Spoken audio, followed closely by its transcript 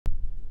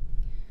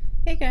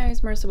Hey guys,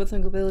 Marissa with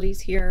Lingual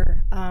Abilities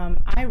here.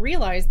 I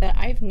realized that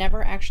I've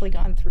never actually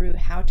gone through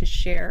how to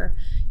share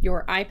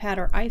your iPad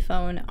or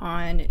iPhone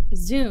on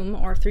Zoom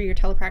or through your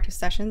telepractice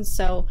sessions,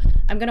 so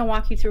I'm going to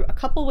walk you through a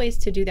couple ways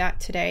to do that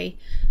today.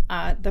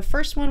 The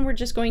first one we're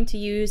just going to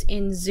use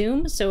in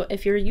Zoom, so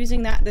if you're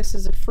using that, this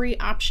is a free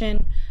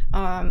option.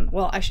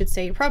 Well, I should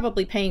say you're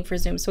probably paying for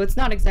Zoom, so it's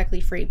not exactly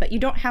free, but you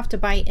don't have to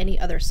buy any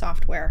other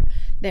software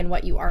than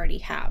what you already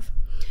have.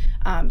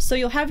 So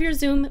you'll have your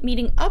Zoom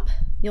meeting up,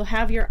 you'll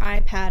have your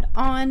iPad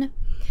on,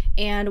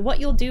 and what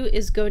you'll do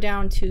is go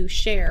down to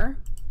share,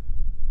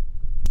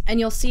 and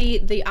you'll see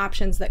the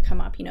options that come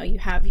up. You know, you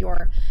have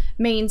your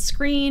main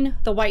screen,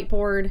 the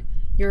whiteboard,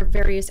 your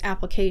various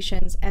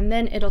applications, and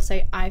then it'll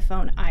say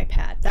iPhone,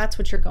 iPad. That's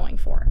what you're going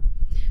for.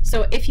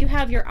 So if you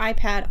have your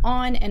iPad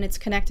on and it's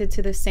connected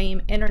to the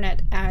same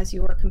internet as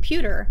your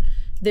computer,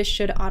 this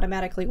should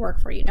automatically work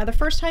for you. Now, the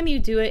first time you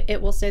do it,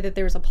 it will say that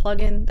there's a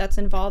plugin that's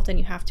involved and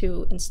you have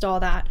to install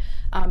that.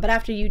 But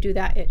after you do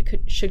that,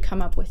 it should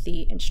come up with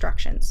the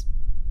instructions,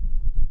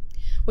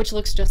 which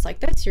looks just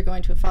like this. You're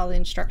going to follow the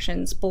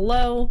instructions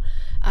below.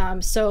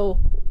 So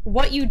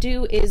what you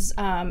do is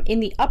in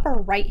the upper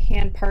right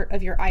hand part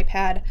of your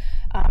iPad,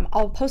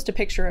 I'll post a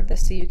picture of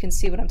this so you can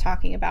see what I'm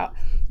talking about.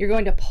 You're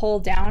going to pull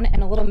down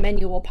and a little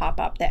menu will pop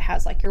up that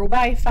has like your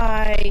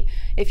Wi-Fi,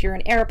 if you're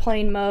in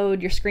airplane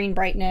mode, your screen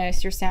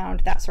brightness, your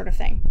sound, that sort of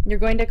thing. You're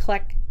going to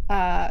click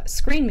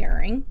screen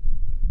mirroring,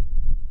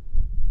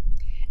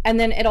 and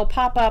then it'll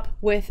pop up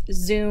with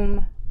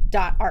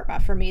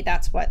zoom.artma. For me,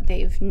 that's what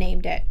they've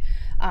named it.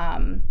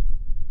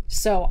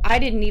 So I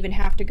didn't even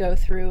have to go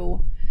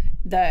through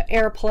the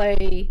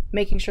AirPlay,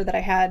 making sure that I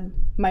had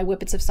my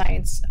Whippets of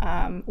Science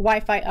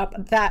Wi-Fi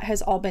up. That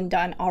has all been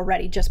done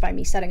already just by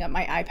me setting up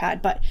my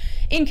iPad, but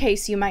in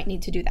case you might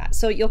need to do that.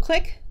 So you'll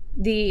click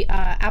the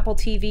Apple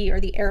TV or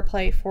the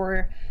AirPlay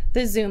for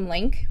the Zoom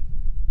link,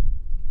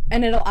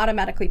 and it'll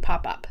automatically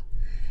pop up.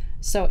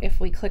 So if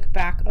we click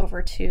back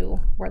over to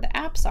where the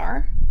apps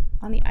are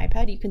on the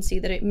iPad, you can see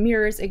that it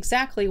mirrors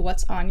exactly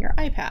what's on your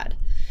iPad.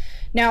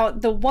 Now,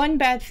 the one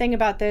bad thing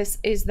about this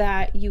is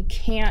that you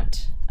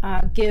can't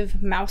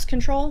give mouse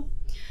control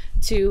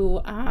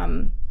to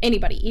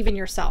anybody, even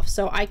yourself.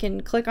 So I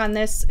can click on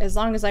this as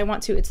long as I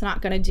want to. It's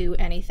not going to do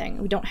anything.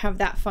 We don't have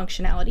that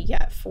functionality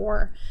yet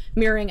for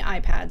mirroring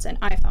iPads and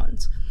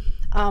iPhones.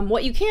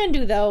 What you can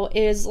do though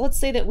is, let's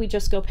say that we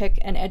just go pick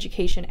an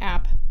education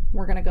app.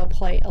 We're going to go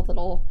play a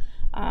little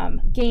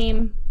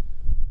game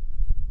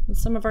with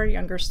some of our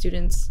younger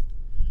students.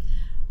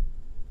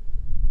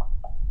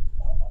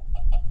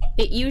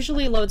 It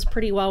usually loads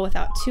pretty well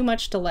without too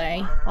much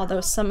delay,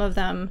 although some of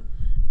them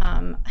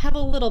have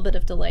a little bit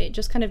of delay. It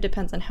just kind of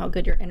depends on how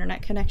good your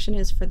internet connection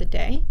is for the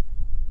day.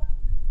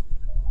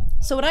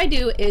 So what I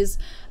do is,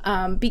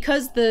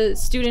 because the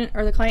student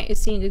or the client is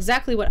seeing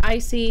exactly what I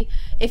see,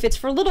 if it's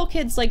for little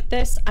kids like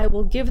this, I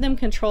will give them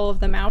control of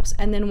the mouse,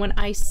 and then when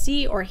I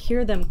see or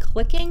hear them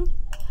clicking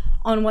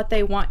on what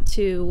they want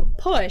to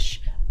push,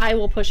 I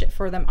will push it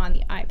for them on the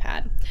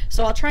iPad.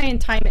 So I'll try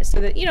and time it so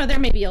that, you know, there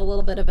may be a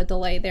little bit of a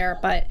delay there,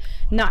 but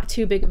not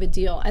too big of a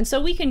deal. And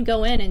so we can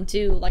go in and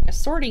do like a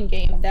sorting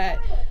game that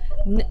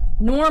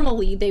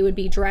normally they would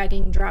be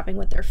dragging and dropping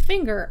with their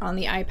finger on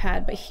the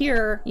iPad, but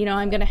here, you know,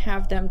 I'm gonna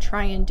have them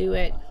try and do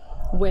it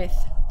with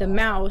the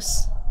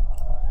mouse,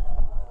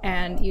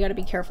 and you gotta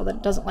be careful that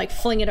it doesn't like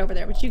fling it over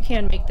there, but you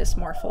can make this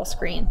more full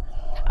screen.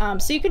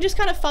 So you can just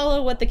kind of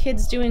follow what the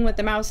kid's doing with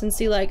the mouse and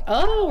see like,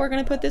 oh, we're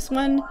gonna put this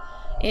one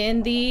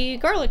in the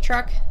garlic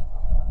truck,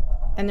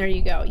 and there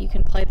you go. You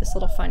can play this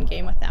little fun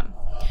game with them.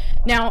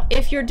 Now,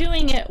 if you're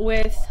doing it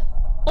with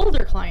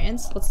older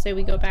clients, let's say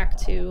we go back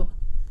to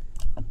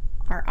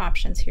our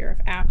options here of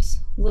apps,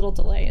 little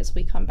delay as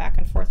we come back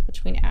and forth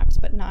between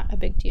apps, but not a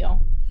big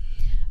deal.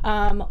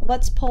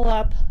 Let's pull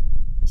up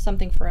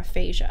something for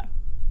aphasia.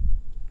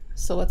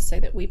 So let's say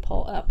that we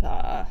pull up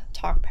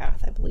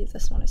TalkPath. I believe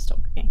this one is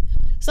still working.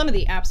 Some of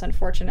the apps,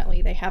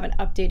 unfortunately, they haven't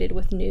updated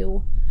with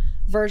new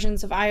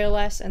versions of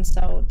iOS, and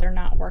so they're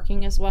not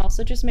working as well.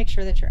 So just make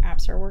sure that your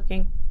apps are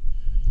working.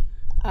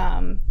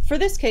 For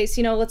this case,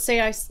 you know, let's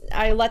say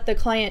I let the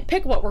client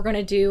pick what we're going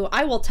to do.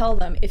 I will tell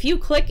them, if you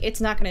click,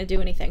 it's not going to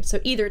do anything. So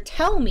either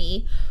tell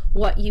me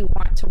what you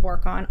want to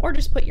work on, or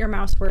just put your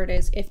mouse where it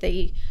is. If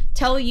they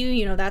tell you,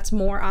 you know, that's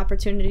more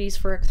opportunities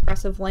for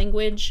expressive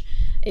language.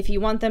 If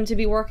you want them to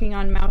be working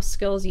on mouse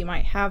skills, you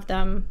might have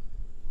them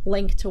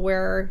link to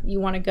where you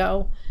want to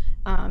go.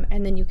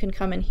 And then you can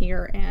come in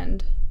here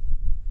and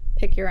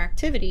pick your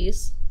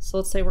activities. So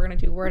let's say we're going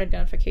to do word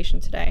identification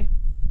today.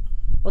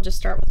 We'll just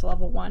start with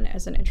level 1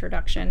 as an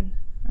introduction,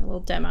 a little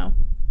demo.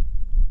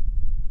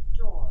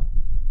 Door.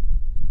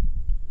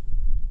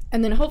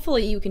 And then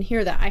hopefully you can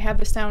hear that. I have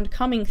the sound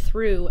coming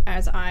through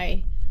as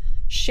I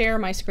share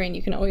my screen.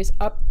 You can always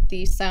up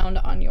the sound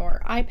on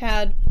your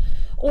iPad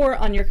or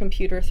on your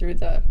computer through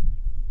the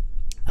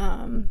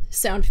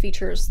sound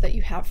features that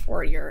you have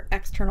for your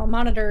external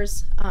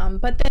monitors.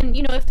 But then,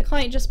 you know, if the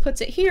client just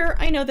puts it here,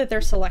 I know that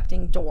they're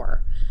selecting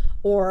door.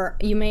 Or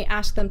you may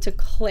ask them to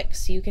click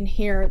so you can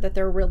hear that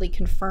they're really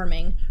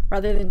confirming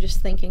rather than just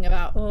thinking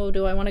about, oh,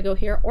 do I want to go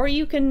here? Or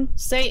you can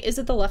say, is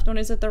it the left one?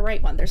 Is it the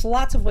right one? There's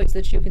lots of ways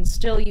that you can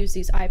still use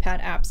these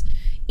iPad apps,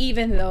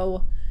 even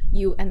though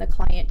you and the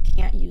client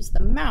can't use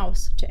the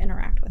mouse to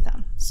interact with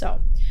them. So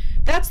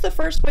that's the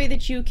first way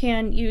that you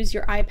can use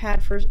your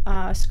iPad for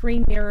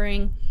screen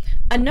mirroring.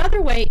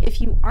 Another way,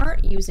 if you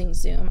aren't using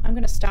Zoom, I'm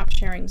going to stop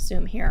sharing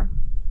Zoom here.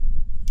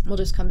 We'll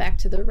just come back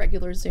to the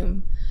regular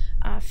Zoom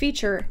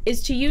feature,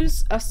 is to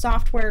use a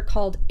software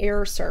called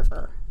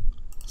AirServer.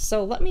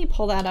 So let me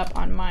pull that up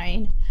on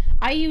mine.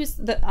 I use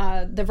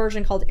the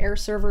version called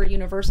AirServer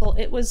Universal.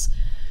 It was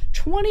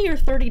 $20 or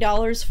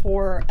 $30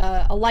 for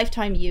a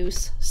lifetime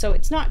use, so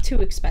it's not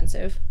too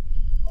expensive.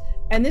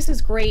 And this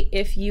is great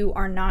if you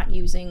are not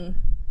using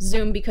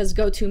Zoom, because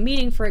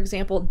GoToMeeting, for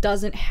example,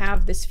 doesn't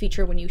have this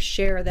feature when you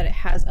share that it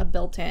has a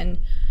built-in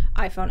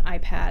iPhone,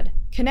 iPad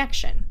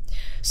connection.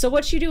 So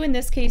what you do in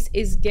this case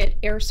is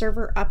get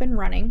AirServer up and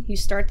running. You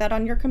start that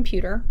on your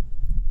computer,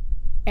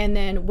 and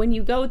then when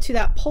you go to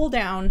that pull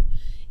down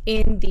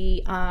in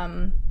the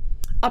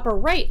upper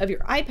right of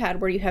your iPad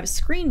where you have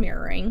screen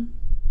mirroring,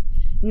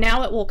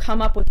 now it will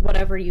come up with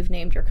whatever you've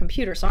named your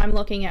computer. So I'm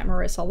looking at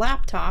Marissa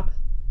laptop.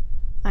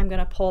 I'm going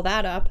to pull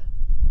that up,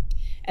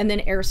 and then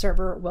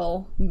AirServer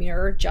will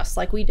mirror just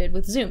like we did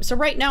with Zoom. So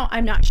right now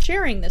I'm not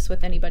sharing this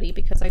with anybody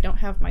because I don't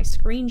have my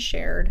screen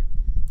shared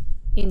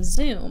in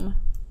Zoom.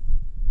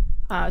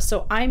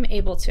 So I'm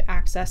able to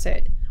access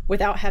it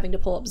without having to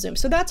pull up Zoom.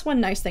 So that's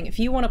one nice thing. If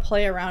you want to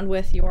play around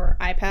with your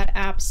iPad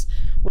apps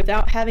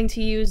without having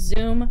to use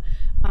Zoom,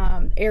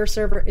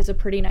 AirServer is a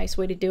pretty nice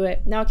way to do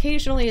it. Now,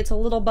 occasionally it's a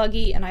little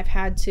buggy and I've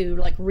had to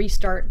like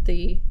restart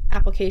the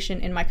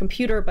application in my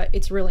computer, but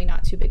it's really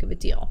not too big of a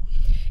deal.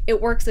 It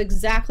works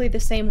exactly the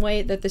same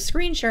way that the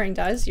screen sharing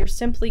does. You're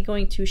simply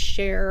going to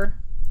share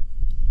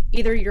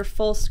either your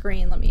full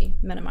screen. Let me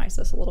minimize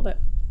this a little bit.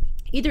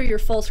 Either your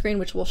full screen,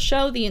 which will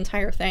show the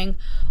entire thing,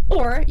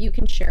 or you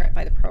can share it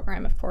by the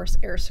program, of course,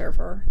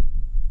 AirServer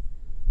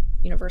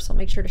Universal.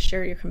 Make sure to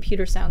share your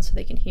computer sound so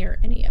they can hear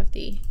any of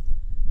the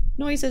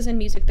noises and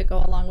music that go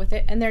along with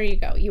it. And there you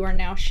go. You are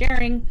now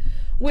sharing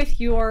with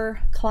your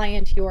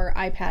client your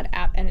iPad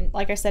app. And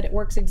like I said, it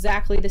works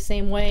exactly the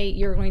same way.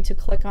 You're going to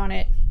click on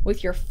it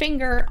with your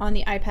finger on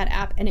the iPad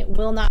app, and it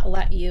will not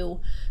let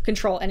you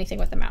control anything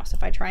with the mouse.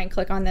 If I try and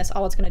click on this,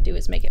 all it's going to do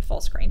is make it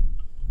full screen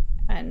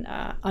and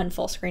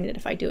unfull screen it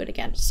if I do it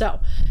again. So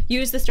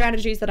use the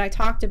strategies that I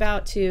talked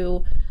about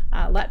to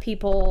let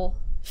people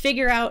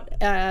figure out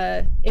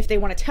if they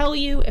want to tell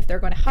you, if they're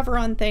going to hover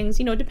on things,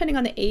 you know, depending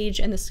on the age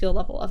and the skill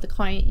level of the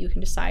client, you can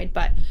decide.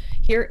 But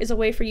here is a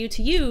way for you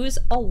to use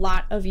a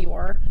lot of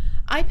your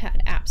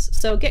iPad apps.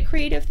 So get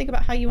creative, think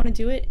about how you want to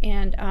do it,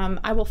 and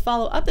I will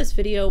follow up this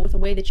video with a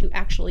way that you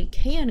actually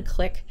can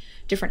click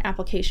different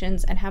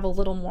applications and have a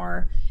little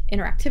more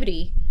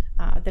interactivity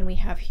than we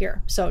have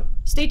here. So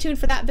stay tuned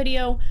for that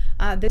video.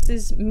 This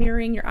is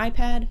mirroring your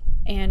iPad,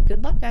 and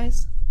good luck,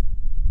 guys.